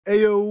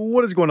Hey yo,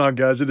 what is going on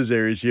guys? It is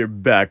Aries here,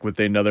 back with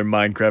another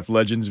Minecraft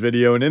Legends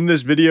video, and in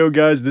this video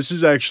guys, this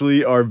is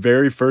actually our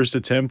very first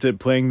attempt at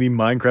playing the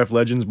Minecraft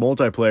Legends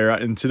multiplayer.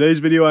 In today's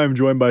video, I am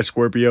joined by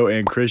Scorpio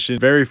and Christian.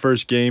 Very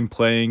first game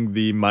playing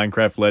the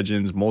Minecraft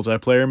Legends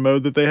multiplayer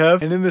mode that they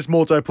have. And in this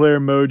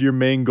multiplayer mode, your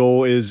main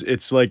goal is,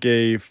 it's like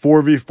a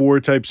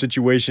 4v4 type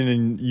situation,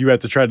 and you have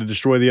to try to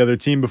destroy the other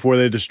team before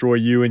they destroy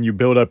you, and you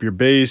build up your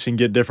base and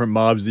get different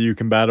mobs that you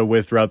can battle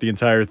with throughout the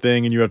entire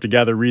thing, and you have to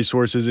gather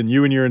resources, and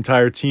you and your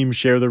entire team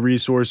share the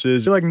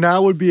resources. I feel like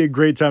now would be a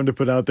great time to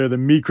put out there that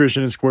me,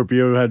 Christian, and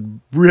Scorpio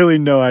had really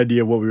no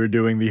idea what we were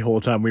doing the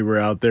whole time we were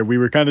out there. We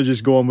were kind of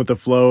just going with the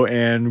flow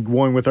and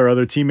going with our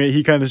other teammate.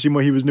 He kind of seen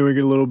what he was doing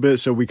a little bit,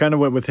 so we kind of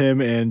went with him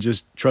and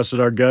just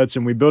trusted our guts,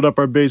 and we built up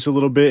our base a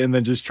little bit and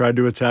then just tried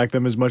to attack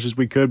them as much as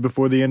we could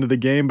before the end of the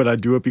game. But I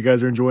do hope you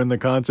guys are enjoying the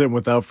content.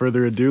 Without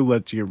further ado,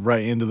 let's get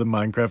right into the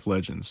Minecraft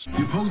Legends.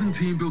 The opposing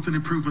team built an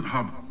improvement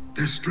hub.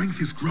 Their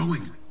strength is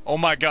growing. Oh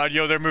my god,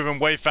 yo, they're moving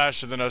way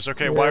faster than us.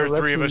 Okay, why are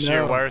three of us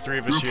here? Why are three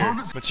of us here?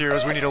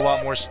 Materials, we need a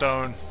lot more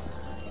stone.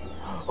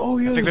 Oh,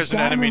 yeah, I think there's an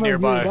enemy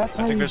nearby. I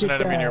think there's an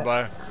enemy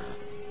nearby.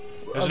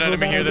 There's an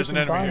enemy here, there's an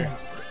enemy here.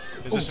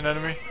 Is this an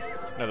enemy?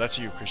 No, that's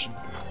you, Christian.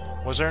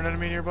 Was there an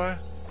enemy nearby?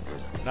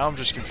 Now I'm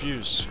just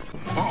confused.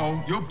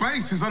 Uh-oh, your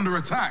base is under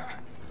attack.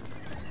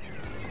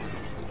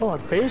 Oh, our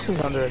base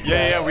is under attack.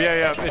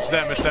 Yeah. It's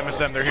them.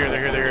 They're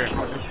here.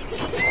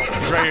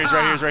 He's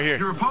right here.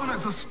 Your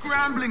opponents are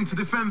scrambling to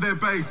defend their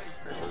base.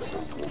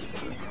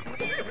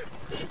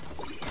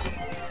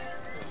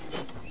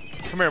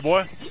 Come here,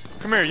 boy.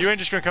 Come here. You ain't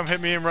just gonna come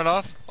hit me and run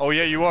off? Oh,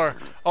 yeah, you are.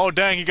 Oh,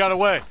 dang, he got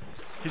away.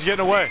 He's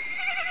getting away.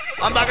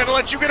 I'm not gonna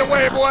let you get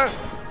away, boy.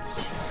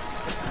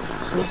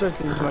 Looks like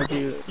he's might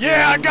be.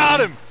 Yeah, I got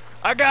him.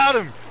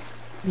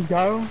 You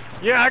got him?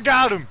 Yeah, I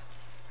got him.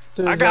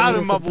 So I got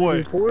him, my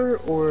boy.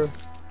 Or?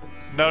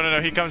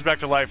 No, he comes back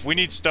to life. We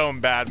need stone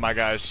bad, my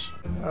guys.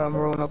 I'm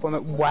rolling up on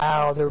it.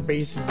 Wow, their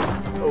base is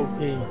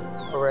OP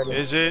already.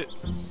 Is it?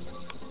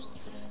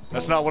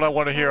 That's not what I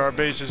want to hear. Our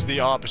base is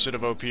the opposite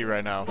of OP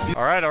right now.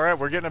 Alright,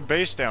 we're getting a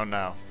base down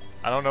now.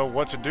 I don't know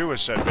what to do with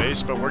said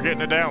base, but we're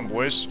getting it down,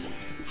 boys.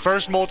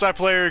 First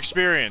multiplayer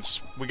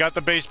experience. We got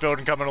the base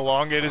building coming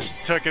along. It has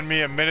taken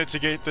me a minute to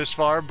get this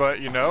far, but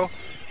you know,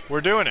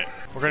 we're doing it.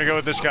 We're gonna go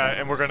with this guy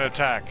and we're gonna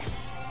attack.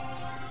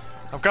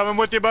 I'm coming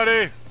with you,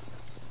 buddy.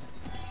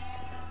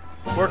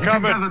 We're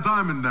coming. You can gather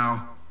diamond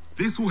now.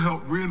 This will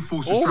help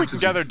reinforce your strategies. Oh, we can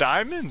gather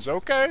diamonds.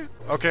 Okay,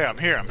 I'm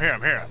here. I'm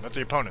at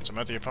the opponents. All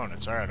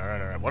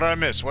right. What did I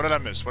miss? We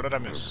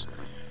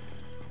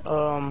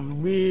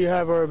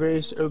have our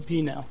base OP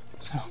now.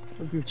 So.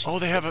 Oh,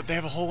 they have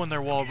a hole in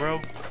their wall, bro.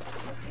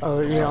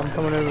 Oh yeah, I'm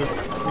coming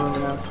over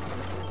now.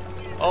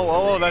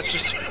 Oh, that's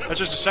just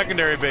a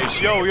secondary base.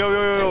 Yo.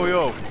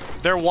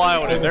 They're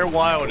wilding. They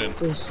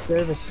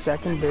have a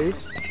second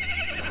base.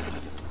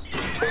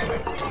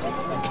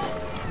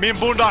 Me and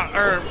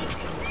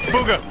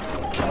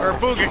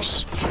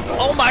Boogix.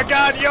 Oh my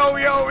god,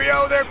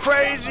 yo, they're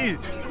crazy.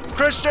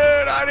 Christian,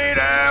 I need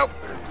help.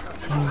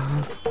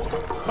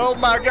 Oh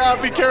my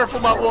god, be careful,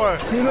 my boy.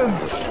 Get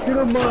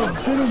him,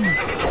 mobs, get him.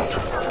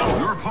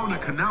 Your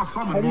opponent can now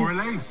summon more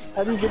relays.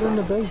 How do you get in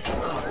the base?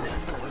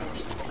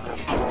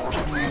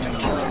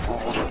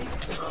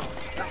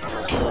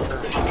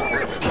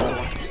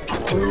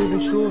 Where are they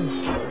destroyed?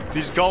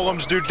 These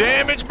golems do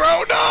damage,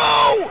 bro.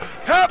 No!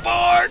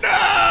 Heifer,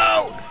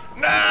 no!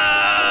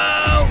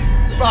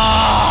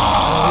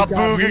 Ah,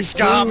 Boogix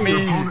got me.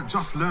 Your opponent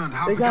just learned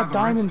how they to got gather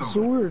diamond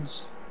redstone.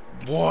 swords.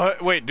 What?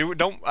 Wait,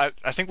 I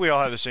think we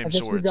all have the same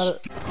swords. We got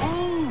it.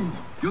 Ooh,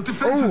 your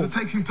defenses are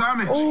taking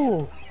damage.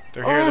 Oh,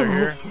 they're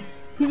here.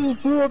 He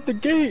just blew up the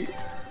gate.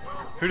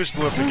 Who just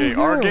blew up the gate?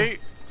 Our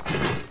gate?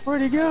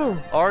 Where'd he go?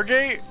 Our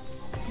gate?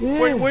 Yeah.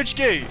 Wait, which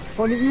gate?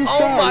 On the east Oh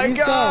side. my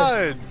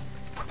god!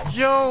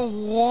 Yo,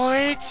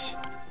 what?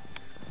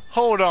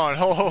 Hold on,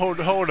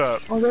 hold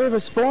up. Oh, they have a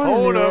spawn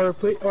Hold in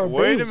up. Our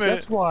Wait base. a minute.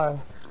 That's why.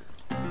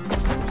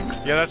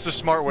 Yeah, that's the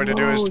smart way to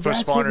do it, is to put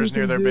spawners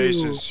near their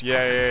bases.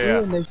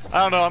 Yeah. I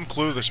don't know, I'm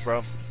clueless,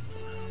 bro.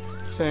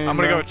 Same, I'm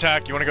gonna go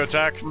attack. You wanna go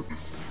attack?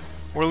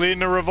 We're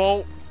leading a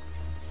revolt.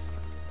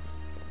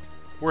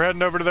 We're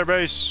heading over to their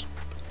base.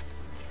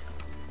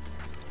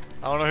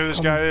 I don't know who this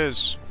guy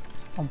is.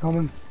 I'm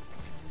coming.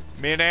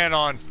 Me and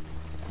Anon.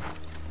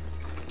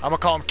 I'm gonna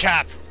call him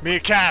Cap. Me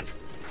and Cap.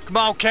 Come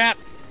on, Cap.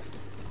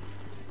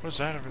 What is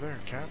that over there,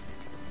 Cap?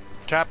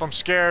 Cap, I'm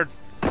scared.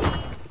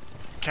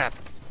 Cap,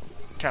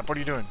 what are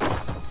you doing?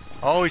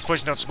 Oh, he's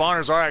placing down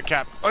spawners. All right,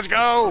 Cap. Let's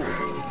go.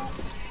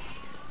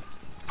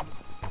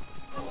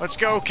 Let's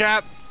go,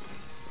 Cap.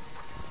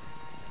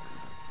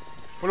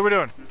 What are we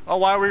doing? Oh,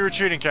 why are we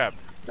retreating, Cap?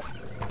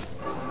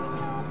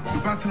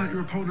 The battle at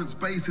your opponent's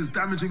base is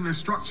damaging their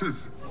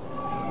structures.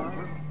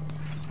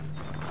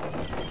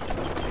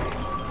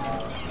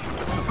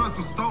 The first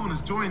of stone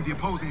has joined the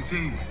opposing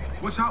team.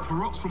 Watch out for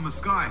rocks from the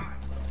sky.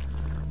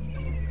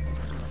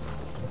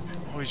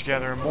 Oh, he's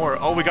gathering more.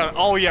 Oh, we got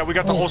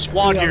the whole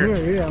squad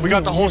here. We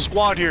got the whole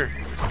squad here.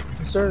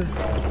 Yes, sir.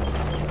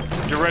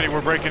 Get ready, we're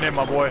breaking in,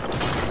 my boy.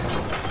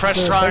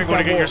 Press triangle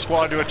to get your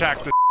squad to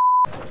attack the.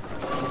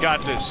 We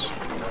got this.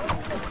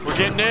 We're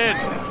getting in.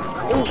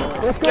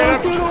 Let's go, Get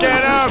up!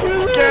 Get up!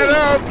 Get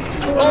up!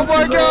 Oh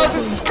my god,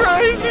 this is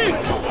crazy!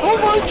 Oh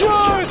my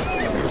god!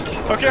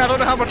 Okay, I don't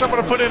know how much I'm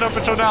gonna put in up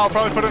until now. I'll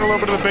probably put in a little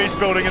bit of the base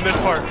building in this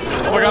part.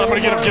 Oh my god, I'm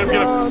gonna get him, get him,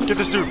 get him. Get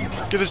this dude.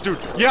 Get this dude.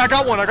 Yeah, I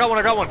got one, I got one,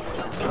 I got one.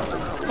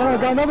 Alright,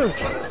 got another.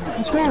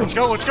 Let's go. Let's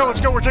go, let's go, let's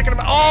go. We're taking him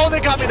out. Oh,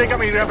 they got me, they got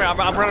me, they got me.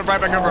 I'm running right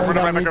back over, I'm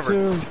running right back over.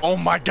 Too. Oh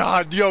my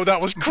god, yo,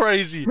 that was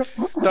crazy.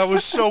 That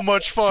was so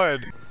much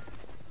fun.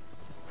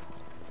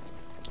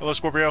 Hello,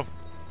 Scorpio.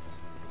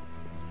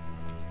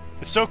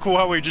 It's so cool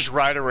how we just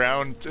ride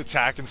around,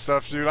 attack and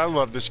stuff, dude. I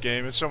love this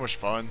game. It's so much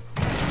fun.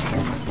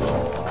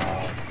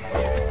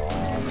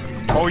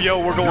 Oh,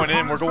 yo, we're going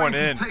in. We're going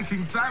in.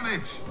 Taking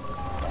damage.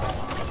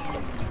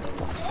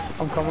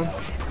 I'm coming.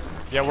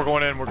 Yeah, we're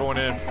going in. We're going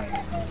in.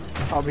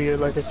 I'll be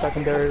like a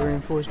secondary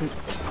reinforcement.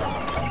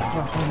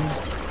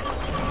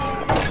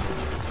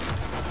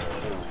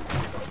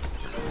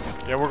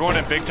 Yeah, we're going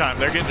in big time.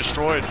 They're getting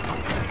destroyed.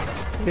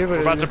 Yeah,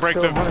 We're about to break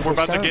the. We're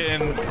about to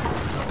get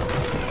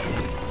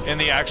in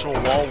the actual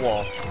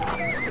wall.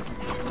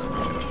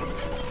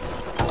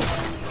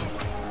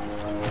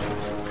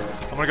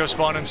 I'm gonna go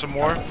spawn in some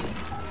more.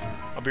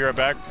 I'll be right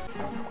back.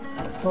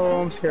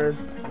 Oh, I'm scared.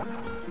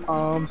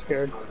 I'm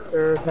scared.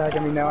 They're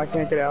attacking me now. I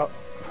can't get out.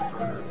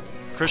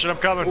 Christian, I'm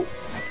coming.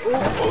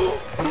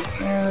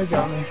 Yeah, they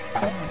got me.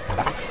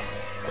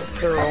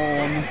 They're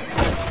on.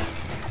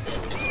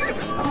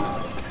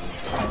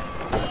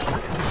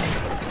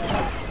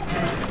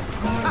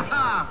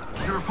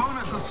 Your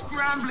opponents are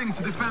scrambling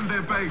to defend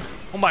their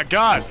base. Oh my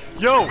god.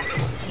 Yo,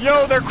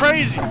 they're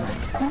crazy.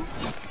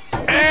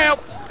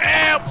 Help,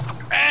 help,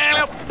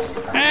 help,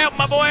 help,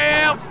 my boy,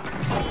 help.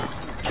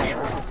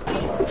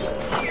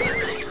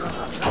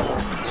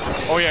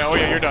 Oh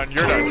yeah, you're done,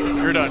 you're done,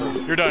 you're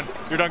done, you're done,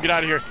 you're done, get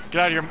out of here,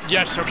 get out of here.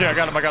 Yes, okay, I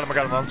got him, I got him, I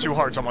got him. I'm 2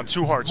 hearts, I'm on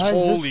 2 hearts.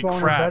 Holy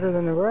crap. Better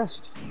than the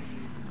rest.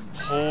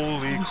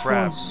 Holy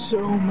crap.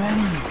 So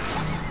many.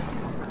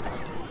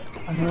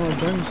 I've never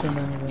done so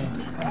many though.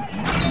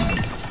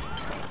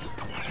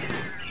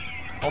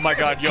 Oh my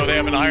god, yo, they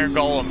have an iron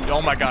golem.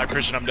 Oh my god,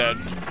 Christian, I'm dead.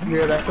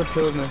 Yeah, that's what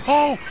killed me.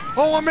 Oh,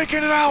 I'm making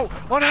it out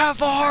on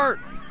half a heart.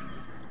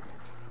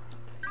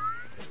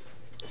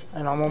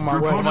 And I'm on my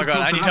way. Oh my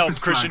god, I need help.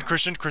 Christian,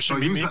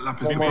 meet me.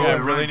 Meet me. I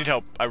really need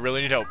help. I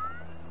really need help.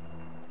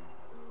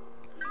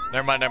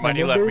 Never mind.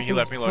 He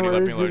left me alone.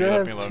 They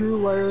have 2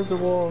 layers of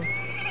walls.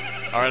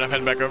 Alright, I'm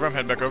heading back over.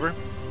 I'm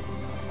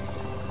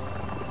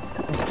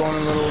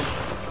spawning little...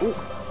 Ooh.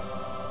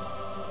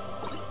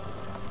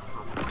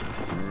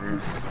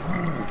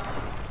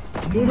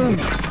 Get him!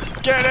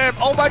 Get him!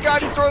 Oh my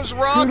god, he throws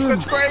rocks!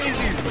 That's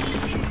crazy!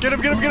 Get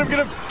him! Get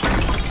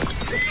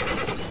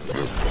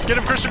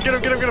him, Christian! Get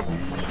him!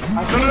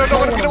 No,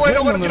 don't let him get away!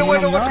 Don't let him get away!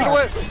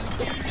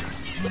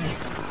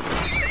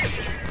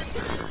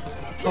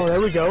 Oh, there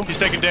we go. He's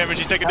taking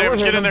damage. Get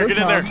in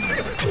there!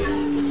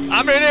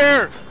 I'm in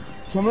here!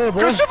 Come here, boy.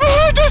 Christian,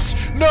 behind us!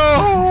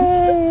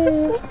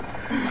 No!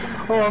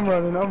 Oh, I'm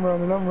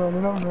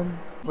running.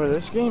 Well,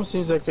 this game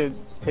seems like it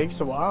takes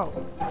a while.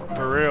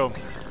 For real.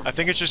 I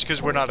think it's just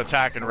because we're not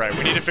attacking right.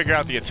 We need to figure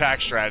out the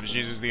attack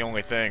strategies is the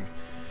only thing.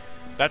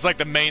 That's like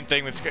the main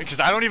thing that's... Because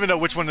I don't even know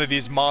which one of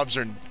these mobs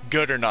are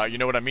good or not, you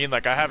know what I mean?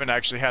 Like, I haven't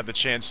actually had the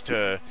chance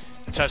to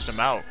test them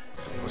out.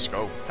 Let's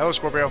go. Hello,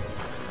 Scorpio.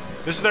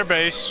 This is their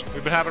base.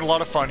 We've been having a lot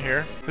of fun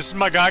here. This is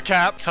my guy,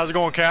 Cap. How's it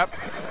going, Cap?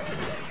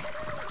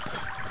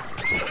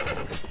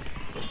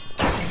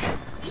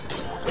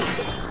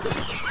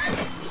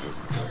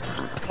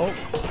 Oh.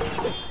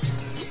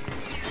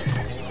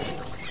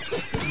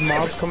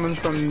 Mobs coming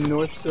from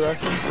north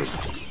direction.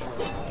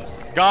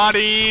 Got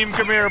him!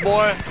 Come here,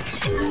 boy!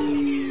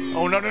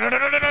 Oh, no!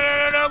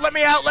 Let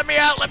me out! No!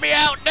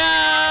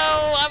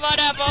 I'm on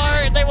that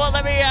board! They won't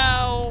let me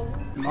out!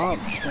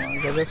 Mobs,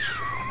 get this.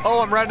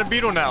 Oh, I'm riding a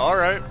beetle now,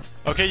 alright.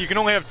 Okay, you can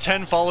only have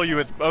 10 follow you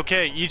with...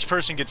 Okay, each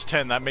person gets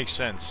 10, that makes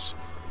sense.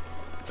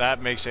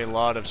 That makes a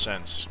lot of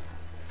sense.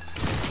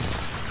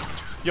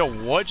 Yo,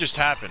 what just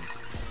happened?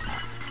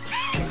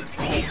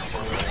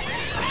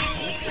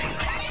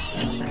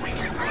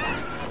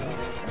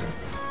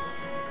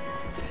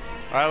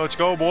 Alright, let's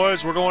go,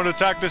 boys. We're going to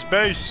attack this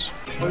base.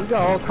 We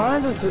got all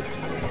kinds of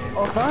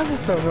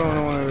stuff going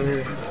on over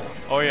here.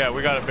 Oh yeah,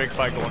 we got a big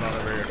fight going on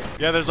over here.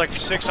 Yeah, there's like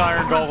 6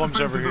 iron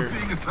golems over here.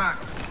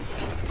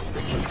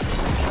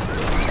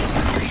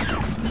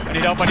 I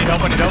need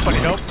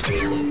help.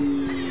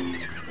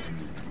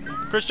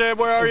 Christian,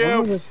 where are you?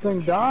 When did this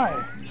thing die?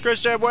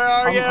 Christian, where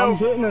are you? I'm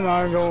getting an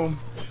iron golem.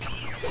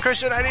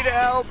 Christian, I need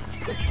help.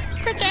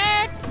 Christian,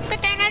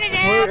 I need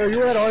help. Wait, are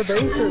you at our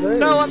base or theirs?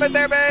 No, I'm at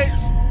their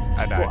base.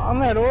 I died. Well,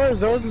 I'm at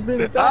ours. Ours is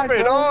being attacked. I'm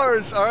at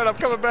ours. All right, I'm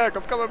coming back.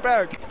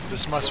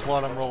 This is my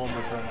squad I'm rolling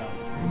with right now.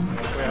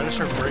 Wait, I just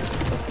heard breaking.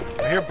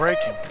 I hear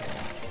breaking.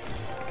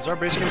 Is our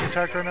base getting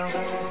attacked right now?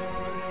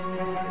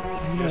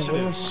 Yes, it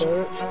is.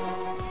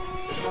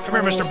 Come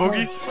here, Mr.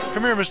 Boogie.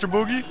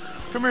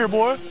 Come here,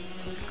 boy.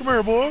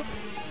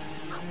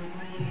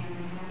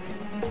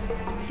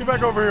 Get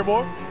back over here,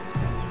 boy.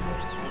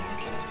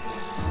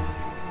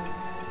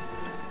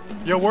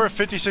 Yo, we're at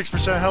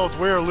 56% health.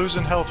 We are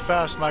losing health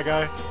fast, my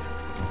guy.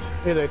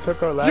 Hey, they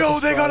took our last. Yo,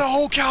 they got a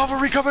whole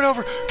cavalry coming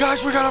over.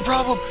 Guys, we got a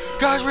problem.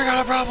 Guys, we got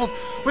a problem.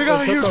 We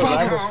got a huge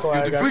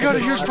problem. We got a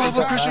huge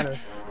problem, Christian.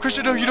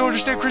 Christian, no, you don't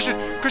understand, Christian.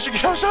 Christian,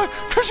 get outside.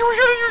 Christian, we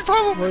got a huge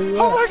problem.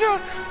 Oh my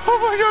god. Oh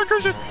my god,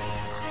 Christian.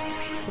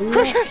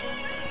 Christian.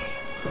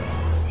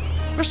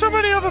 There's so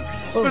many of them.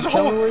 There's a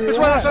hole. It's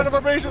right outside of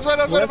our base. It's right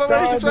outside of our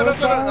base. It's right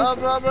outside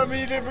of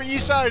the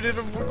east side.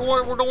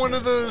 We're going to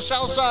the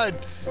south side.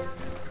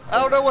 I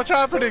don't know what's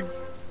happening.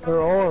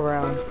 They're all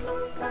around.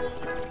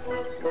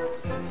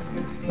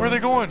 Where are they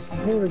going? I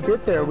didn't even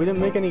get there. We didn't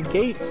make any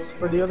gates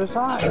for the other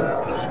side.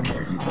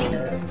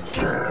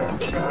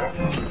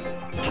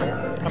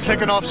 I'm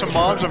picking off some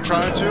mobs. I'm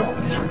trying to.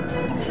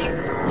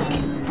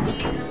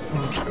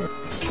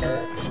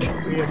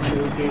 We have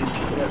 2 gates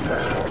for that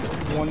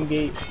side. 1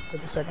 gate for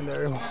the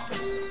secondary wall.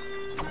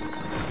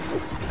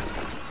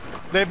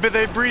 They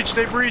breached.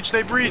 They breached.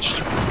 They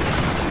breached.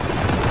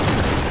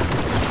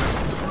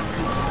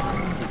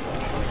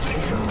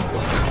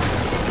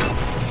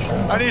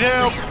 I need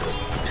help.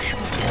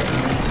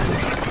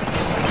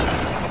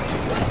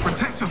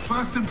 Protect your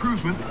first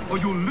improvement, or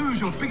you'll lose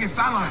your biggest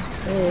allies.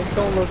 Hey, this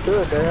don't look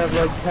good. They have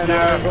like 10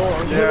 iron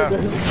doors. Yeah.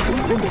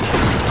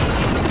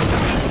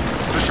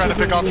 Just trying to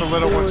pick off the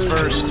little ones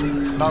first.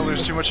 Not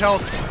lose too much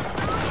health.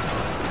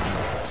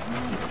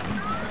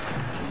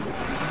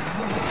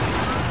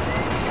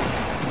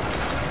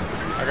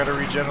 I gotta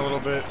regen a little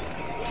bit.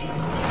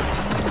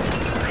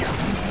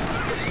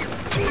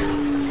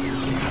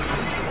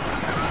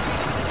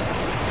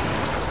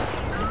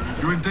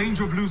 You're in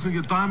danger of losing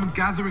your diamond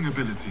gathering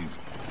abilities.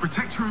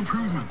 Protect your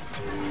improvements.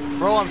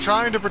 Bro, I'm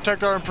trying to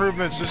protect our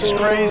improvements. This is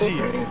crazy.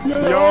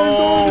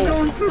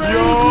 Yo!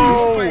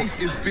 Yo!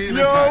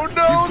 Yo,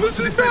 no, this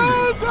is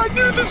bad! I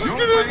knew this was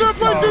gonna end up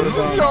like this.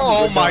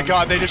 Oh my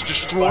god, they just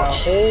destroyed.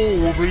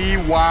 Holy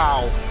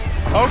wow.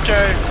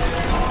 Okay.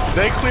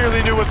 They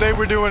clearly knew what they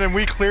were doing and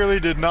we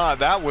clearly did not.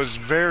 That was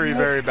very,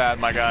 very bad,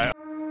 my guy.